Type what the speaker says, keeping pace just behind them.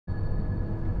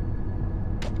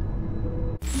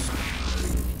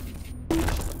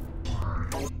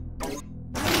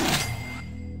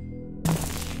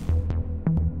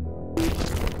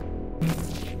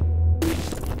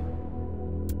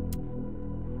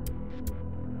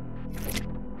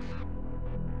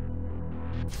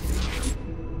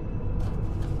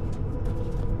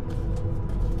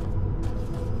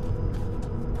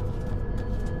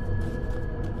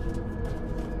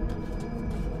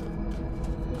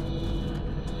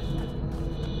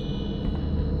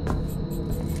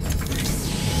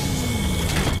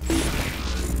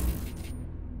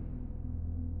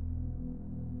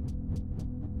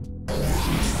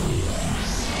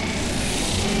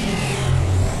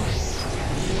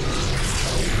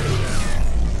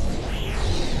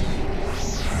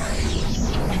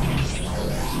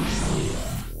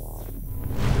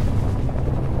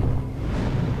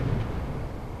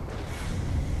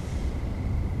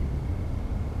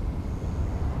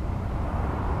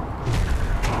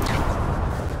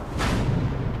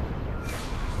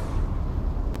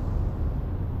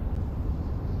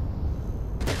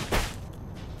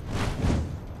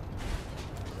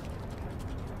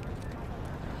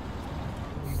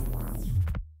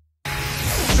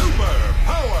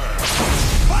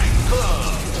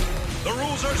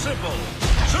are simple.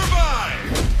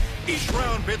 Survive! Each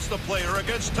round pits the player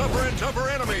against tougher and tougher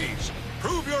enemies.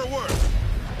 Prove your worth,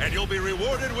 and you'll be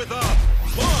rewarded with a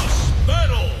boss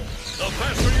battle! The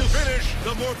faster you finish,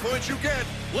 the more points you get.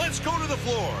 Let's go to the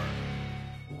floor.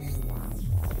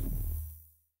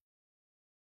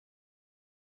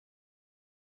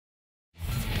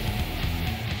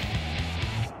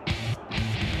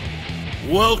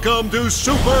 Welcome to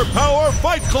Super Power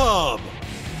Fight Club!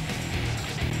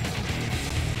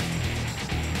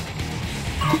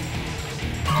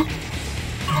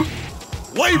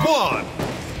 Wave 1,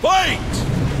 fight!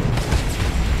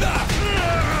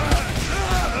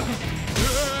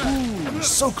 Ooh,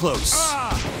 so close.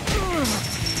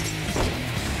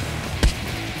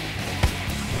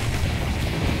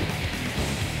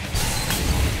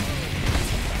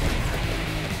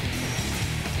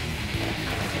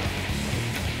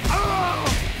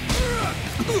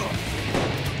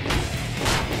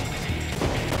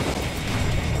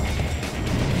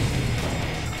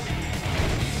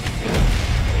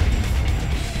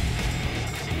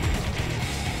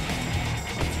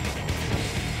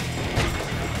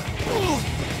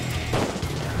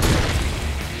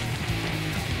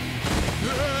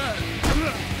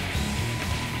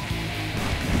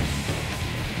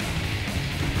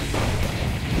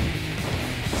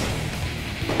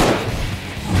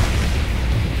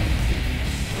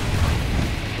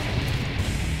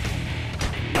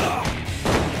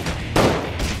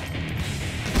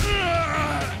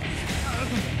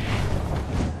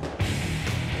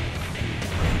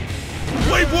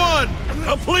 Wave 1,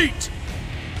 complete!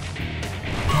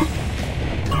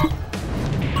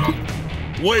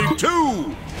 Wave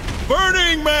 2,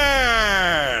 Burning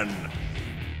Man!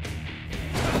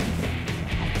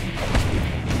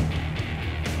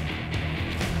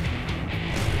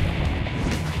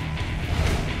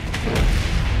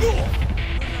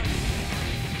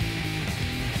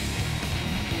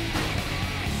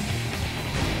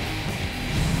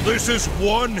 This is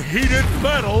one heated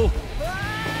battle.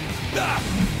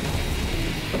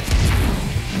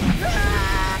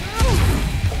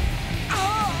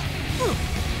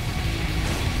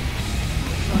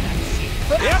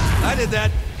 Yep, I did that.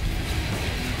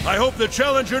 I hope the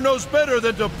challenger knows better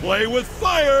than to play with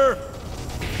fire.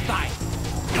 Fine.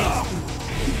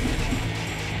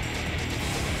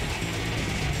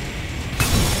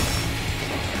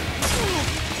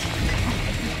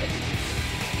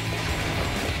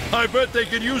 I bet they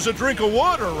could use a drink of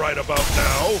water right about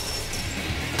now.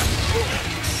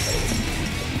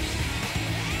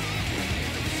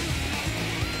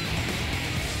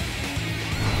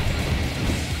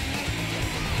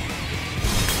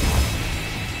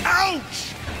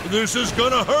 Ouch! This is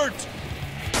gonna hurt.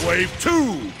 Wave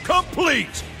 2,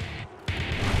 complete.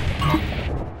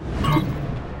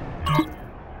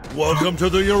 Welcome to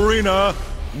the arena,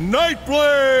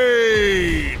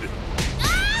 Nightblade!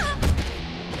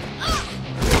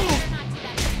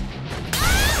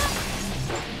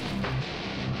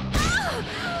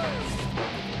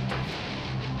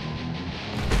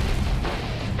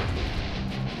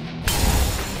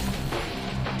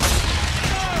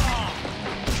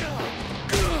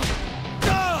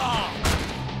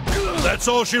 That's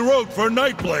all she wrote for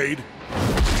Nightblade.